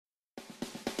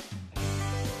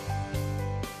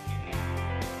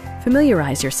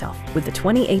Familiarize yourself with the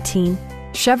 2018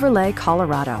 Chevrolet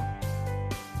Colorado.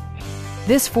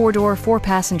 This four-door,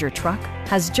 four-passenger truck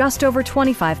has just over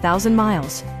 25,000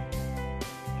 miles.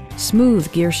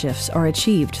 Smooth gear shifts are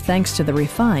achieved thanks to the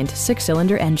refined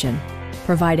six-cylinder engine,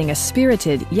 providing a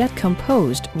spirited yet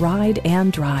composed ride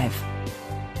and drive.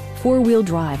 Four-wheel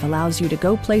drive allows you to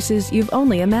go places you've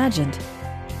only imagined.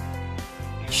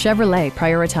 Chevrolet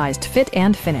prioritized fit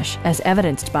and finish as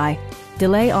evidenced by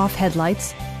delay-off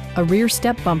headlights, a rear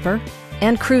step bumper,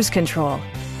 and cruise control.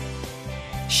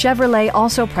 Chevrolet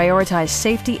also prioritized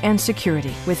safety and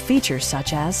security with features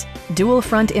such as dual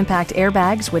front impact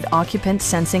airbags with occupant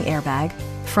sensing airbag,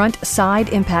 front side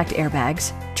impact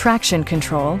airbags, traction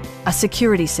control, a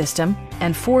security system,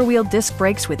 and four-wheel disc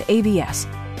brakes with ABS.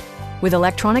 With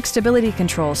electronic stability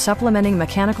control supplementing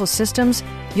mechanical systems,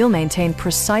 you'll maintain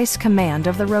precise command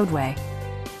of the roadway.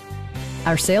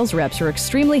 Our sales reps are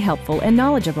extremely helpful and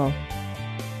knowledgeable.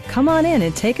 Come on in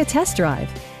and take a test drive.